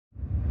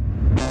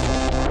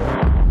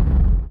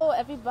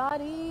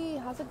everybody.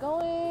 How's it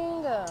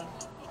going?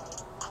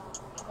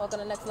 Welcome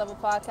to Next Level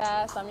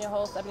Podcast. I'm your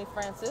host, Ebony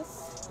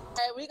Francis. All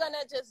right, we're gonna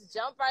just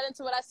jump right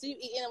into it. I see you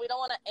eating, and we don't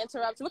want to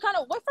interrupt you.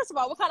 First of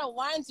all, what kind of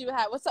wines do you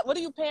have? What's up? What are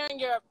you pairing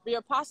your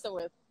pasta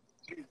with?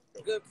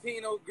 Good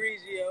Pinot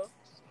Grigio.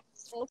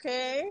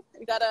 Okay,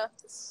 you gotta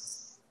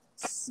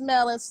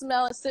smell and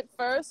sip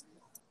first.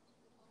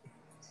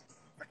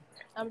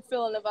 I'm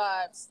feeling the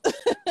vibes.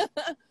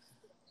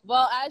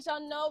 Well, as y'all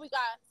know, we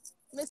got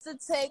Mr.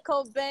 Tate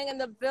Kobang in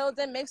the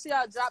building. Make sure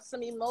y'all drop some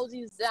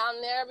emojis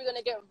down there. We're going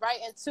to get right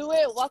into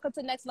it. Welcome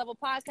to Next Level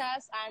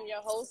Podcast. I'm your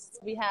host.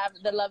 We have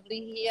the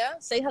lovely here.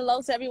 Say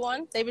hello to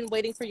everyone. They've been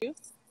waiting for you.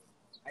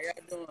 How y'all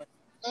doing?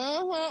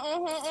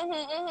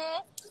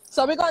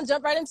 So we're going to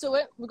jump right into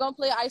it. We're going to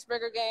play an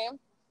icebreaker game.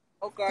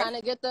 Okay. Kind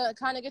of get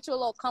you a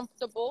little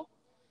comfortable.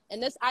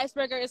 And this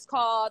icebreaker is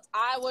called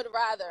I Would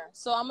Rather.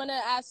 So I'm going to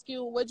ask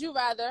you, would you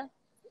rather,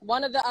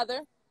 one or the other,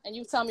 and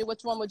you tell me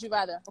which one would you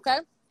rather, okay?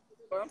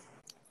 Okay.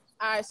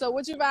 All right, so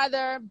would you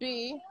rather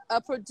be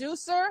a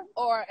producer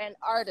or an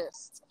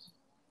artist?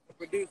 A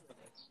producer.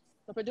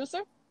 A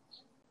producer?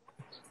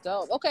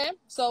 Dope. Okay,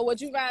 so would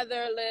you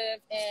rather live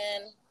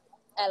in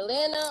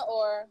Atlanta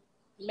or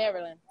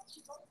Maryland?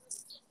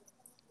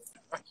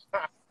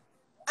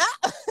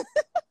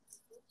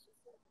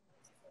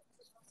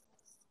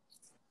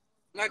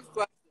 Next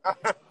question.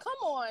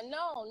 Come on,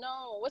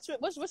 no. What's your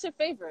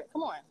favorite?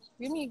 Come on,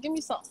 give me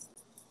something.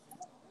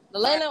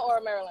 Atlanta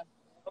or Maryland?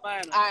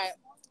 Atlanta. All right.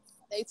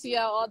 ATL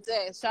all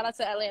day. Shout out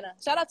to Atlanta.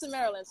 Shout out to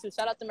Maryland, too.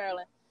 Shout out to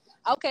Maryland.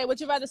 Okay,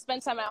 would you rather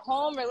spend time at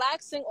home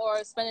relaxing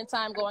or spending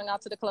time going out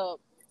to the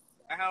club?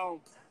 At home.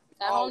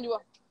 At home, you a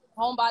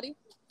homebody?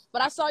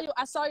 But I saw your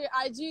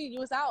IG, you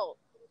was out.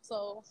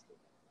 So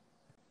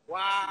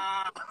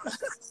Wow.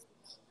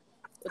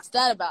 what's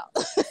that about?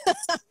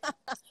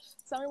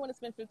 Tell me when to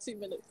spend 15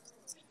 minutes.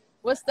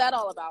 What's that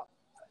all about?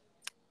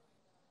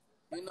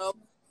 You know,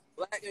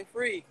 black and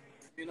free.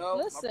 You know.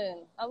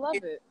 Listen, I love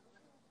it.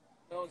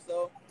 You know,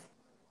 so.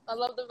 I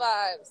love the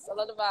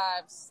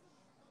vibes.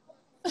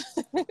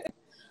 All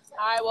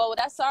right, well,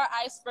 that's our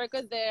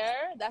icebreaker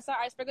there.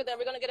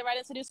 We're going to get right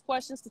into these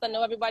questions because I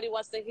know everybody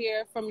wants to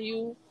hear from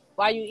you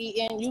while you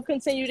eating. You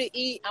continue to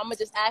eat. I'm going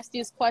to just ask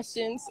these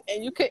questions,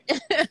 and you can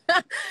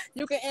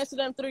you can answer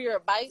them through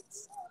your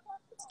bites.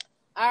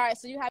 All right,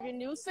 so you have your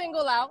new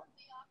single out,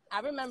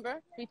 I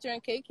Remember, featuring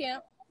K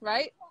Camp,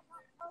 right?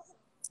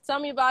 Tell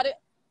me about it.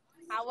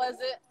 How was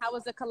it? How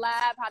was the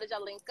collab? How did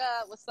y'all link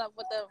up? What's the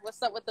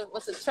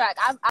track?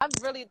 I'm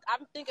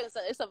thinking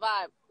it's a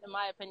vibe in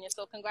my opinion.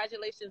 So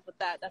congratulations with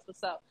that. That's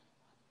what's up.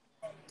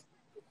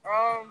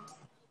 I'm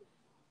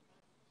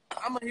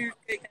a huge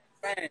K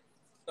fan,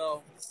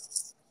 so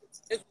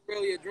it's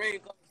really a dream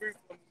come true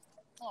for me.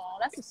 Oh,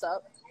 that's what's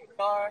up.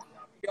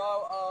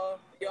 Y'all,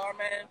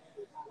 man.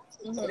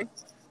 Mm-hmm.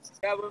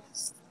 Together,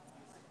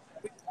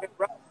 we've been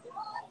rocking.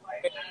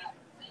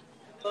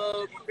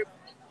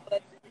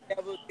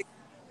 Together.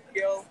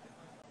 Yo,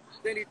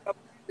 then he talks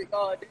to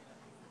God.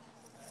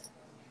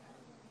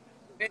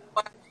 Then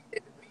why she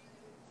did the beat?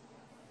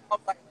 I'm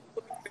like,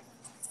 look at this.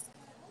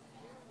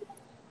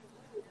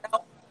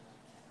 Now,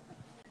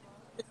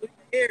 just so you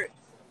can hear it.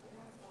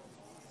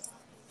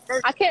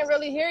 First, I can't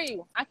really hear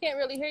you.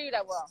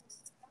 That well.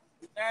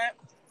 that,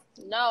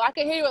 No, I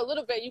can hear you a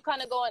little bit. You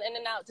kind of going in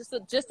and out, just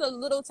a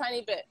little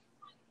tiny bit.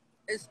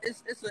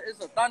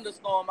 it's a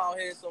thunderstorm out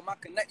here, so my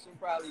connection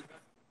probably.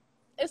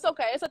 It's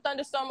okay. It's a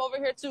thunderstorm over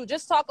here too.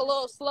 Just talk a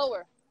little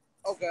slower.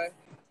 Okay.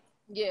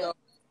 Yeah. So,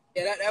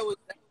 yeah, that was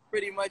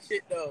pretty much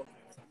it though.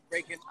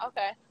 Breaking.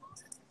 Okay.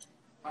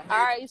 All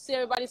right. You see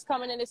everybody's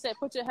coming in. They said,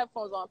 "Put your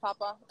headphones on,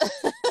 Papa."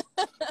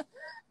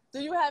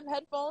 Do you have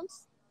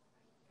headphones?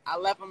 I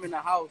left them in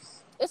the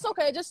house. It's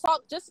okay. Just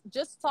talk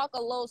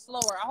a little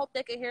slower. I hope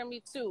they can hear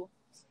me too.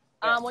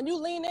 Yeah. When you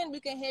lean in, we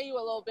can hear you a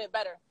little bit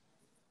better.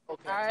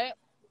 Okay. All right.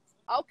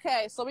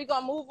 Okay, so we're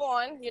gonna move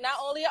on. You're not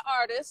only an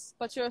artist,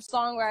 but you're a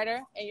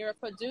songwriter and you're a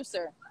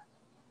producer.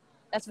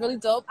 That's really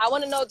dope. I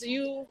want to know, are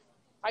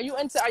you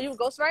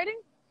ghostwriting?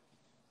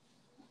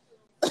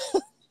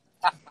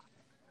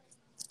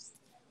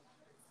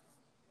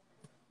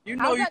 You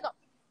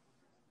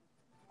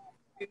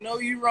know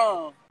you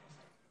wrong.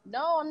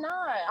 No, I'm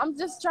not. I'm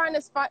just trying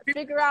to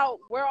figure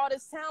out where all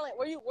this talent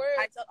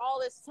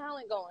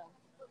going.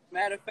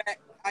 Matter of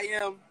fact, I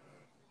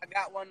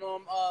got one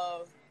on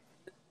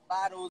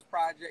Mulatto's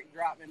project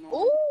dropping on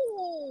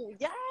Ooh,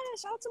 yeah,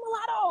 shout out to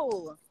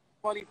Mulatto.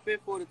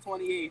 25th or the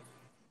 28th.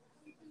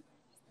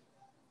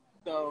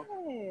 So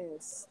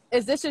nice.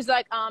 Is this just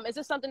like is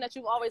this something that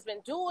you've always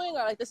been doing,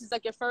 or like this is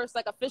like your first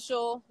like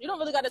official? You don't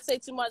really got to say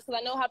too much because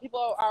I know how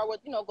people are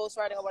with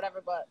ghostwriting or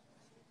whatever. But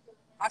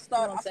I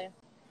started.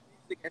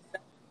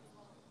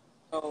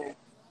 So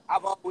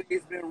I've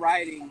always been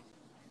writing.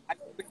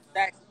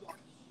 That's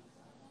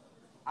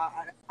how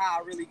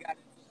I really got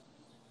into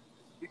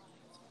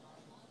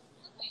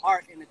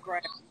art and the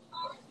craft.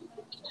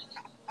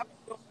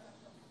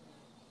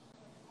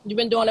 You've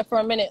been doing it for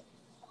a minute.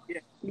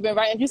 Yeah. You've been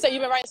writing. You said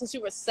you've been writing since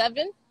you were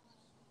 7.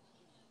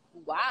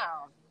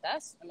 Wow.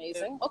 That's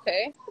amazing.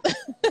 Okay.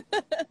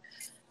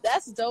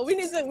 That's dope. We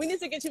need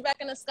to get you back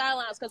in the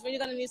Skylines because we're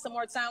gonna need some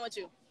more time with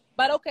you.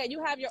 But okay,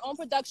 you have your own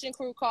production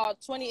crew called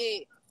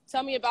 28.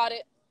 Tell me about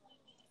it.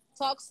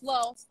 Talk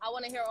slow. I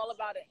want to hear all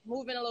about it.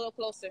 Move in a little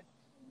closer.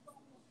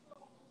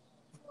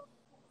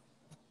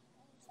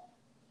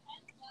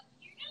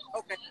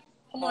 Okay.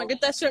 Come on,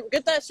 get that shrimp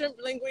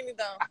linguine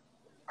down.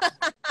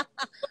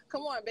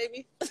 Come on,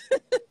 baby.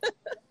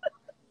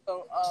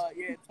 So,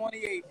 yeah,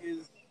 28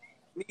 is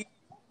me,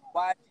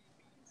 YG,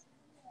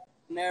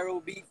 Narrow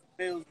Beats,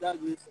 Mills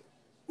Douglas.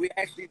 We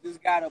actually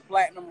just got a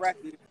platinum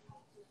record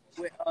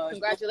with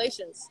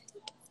Congratulations.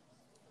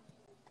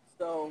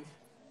 So,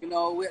 you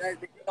know, with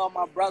all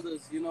my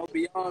brothers, you know,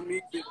 beyond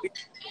music, we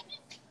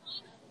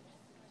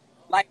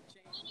life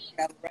change,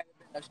 got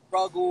a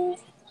struggle,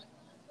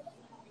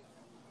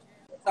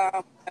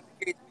 time,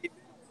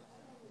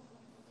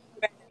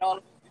 all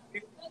of us,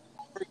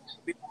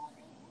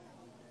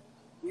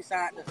 we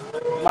signed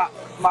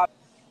my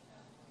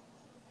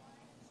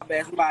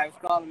bad, somebody was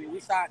calling me. We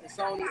signed the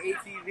Sony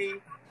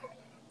ATV,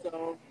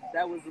 so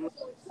that was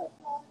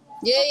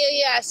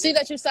Yeah. I see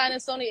that you signed in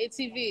Sony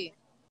ATV.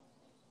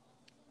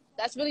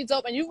 That's really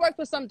dope. And you worked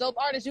with some dope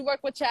artists. You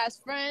worked with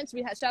Chaz French.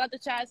 Shout out to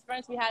Chaz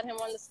French. We had him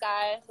on the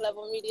Skyy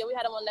Level Media. We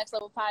had him on Next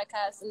Level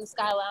Podcast in the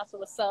Skyy Lounge. So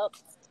what's up?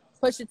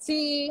 Pusha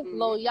T,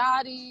 Lil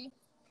Yachty.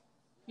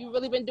 You've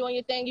really been doing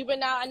your thing. You've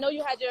been out. I know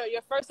you had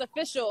your first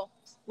official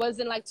was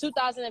in like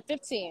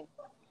 2015.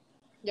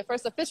 Your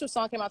first official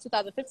song came out in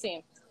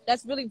 2015.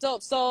 That's really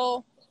dope.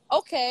 So,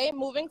 okay,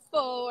 moving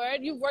forward,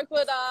 you worked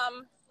with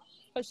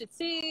Pusha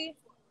T,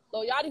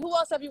 Lil Yachty. Who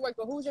else have you worked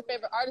with? Who's your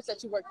favorite artist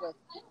that you worked with?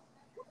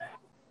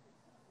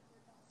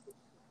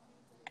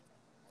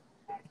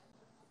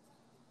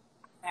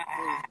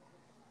 I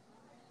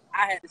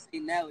had to say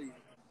Nelly.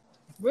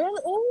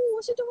 Really? Oh,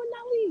 what you doing,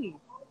 Nelly?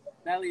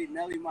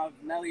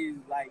 Nelly,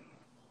 like,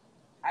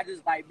 I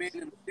just like being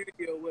in the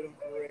studio with him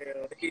for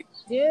real.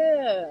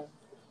 Yeah.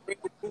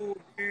 Cool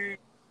dude.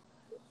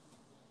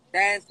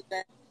 Dance to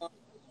that.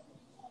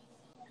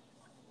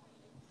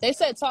 They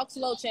said talk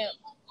slow, champ.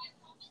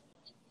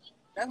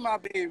 That's my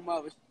baby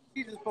mother.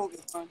 She just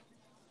focused on.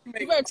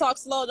 You better talk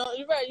slow, don't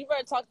you? You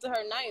better talk to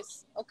her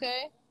nice,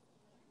 okay?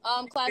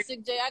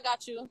 Classic J, I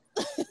got you.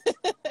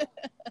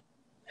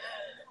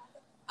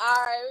 All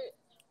right.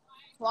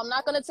 Well, I'm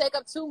not going to take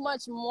up too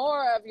much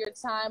more of your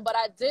time, but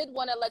I did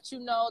want to let you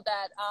know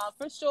that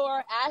for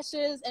sure,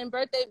 Ashes and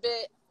Birthday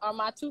Bit are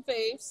my two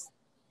faves.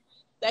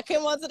 That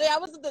came on today. I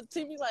was at the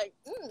TV like,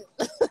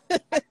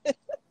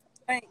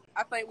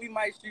 I think we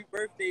might shoot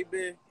Birthday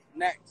Bit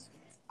next.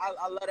 I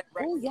love that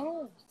record. Oh,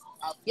 yeah.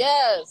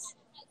 Yes.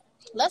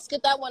 Let's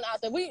get that one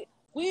out there. We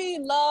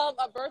love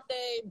a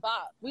birthday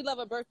bop. We love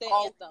a birthday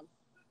anthem.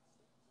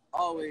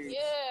 Always.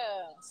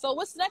 Yeah. So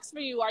what's next for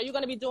you? Are you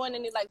going to be doing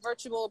any like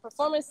virtual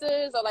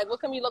performances or like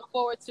what can we look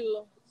forward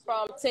to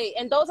from Tate?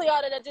 And those of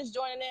y'all that are just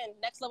joining in,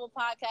 Next Level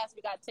Podcast,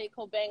 we got Tate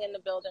Kobang in the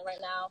building right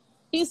now.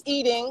 He's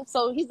eating,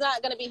 so he's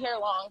not going to be here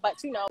long,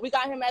 but you know, we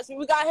got him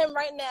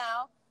right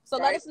now. So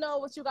Let us know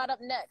what you got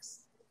up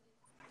next.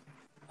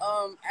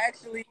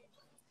 Actually,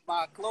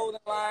 my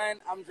clothing line,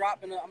 I'm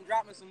dropping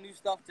some new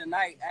stuff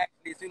tonight.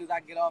 Actually, as soon as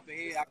I get off of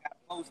here, I got to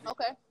post it.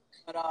 Okay.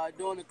 But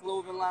doing the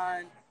clothing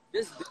line,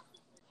 just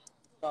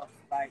stuff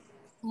like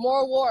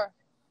more war.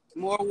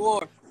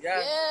 Yeah.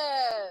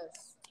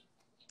 Yes.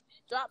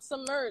 Drop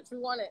some merch. We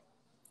want it.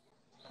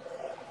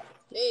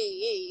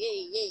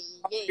 Hey.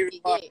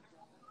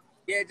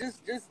 Yeah,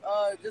 just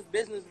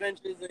business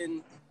ventures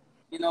and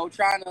you know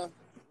trying to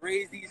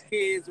raise these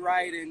kids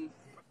right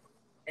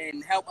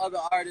and help other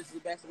artists the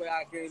best way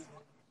I can.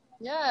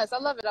 Yes, I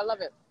love it.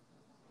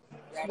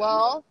 Yeah,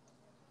 well,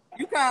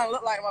 you kind of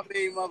look like my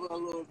baby mother a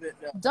little bit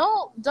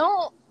though.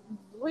 Don't.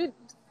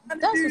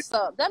 That's what's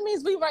up. That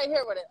means we right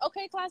here with it.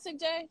 Okay, Classic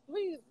J.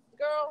 We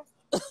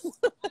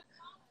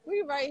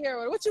right here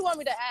with it. What you want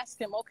me to ask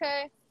him,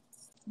 okay?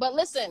 But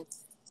listen,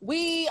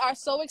 we are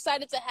so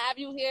excited to have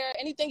you here.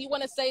 Anything you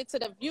want to say to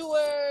the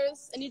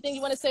viewers? Anything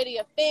you want to say to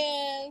your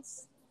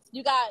fans?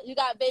 You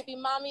got baby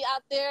mommy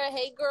out there.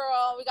 Hey,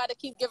 girl, we got to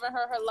keep giving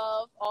her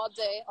love all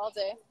day.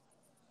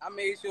 I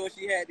made sure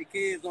she had the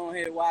kids on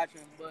here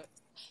watching, but...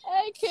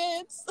 Hey,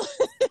 kids.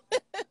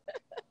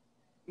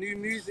 New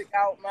music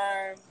out,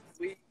 man.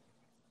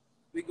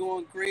 We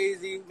going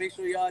crazy. Make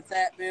sure y'all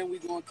tap in. We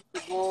going to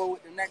keep it going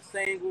with the next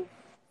single.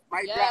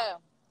 Might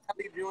drop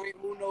a joint.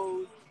 Who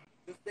knows?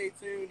 Just stay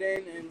tuned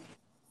in. And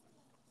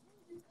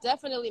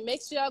definitely.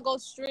 Make sure y'all go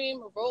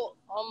stream Wrote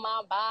on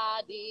My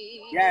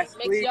Body. Yes,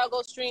 Make sure y'all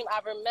go stream I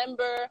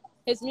Remember.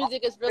 His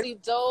music is really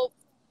dope.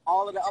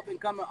 All of the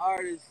up-and-coming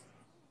artists,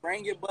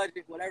 bring your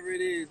budget, whatever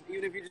it is,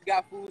 even if you just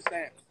got food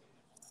stamps.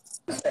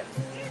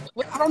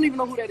 I don't even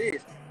know who that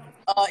is.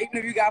 Even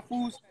if you got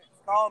food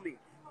stamps, call me.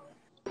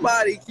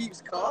 Somebody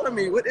keeps calling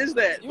me. What is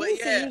that? You need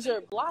to use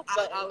your block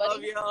button. I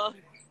love y'all.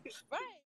 Right.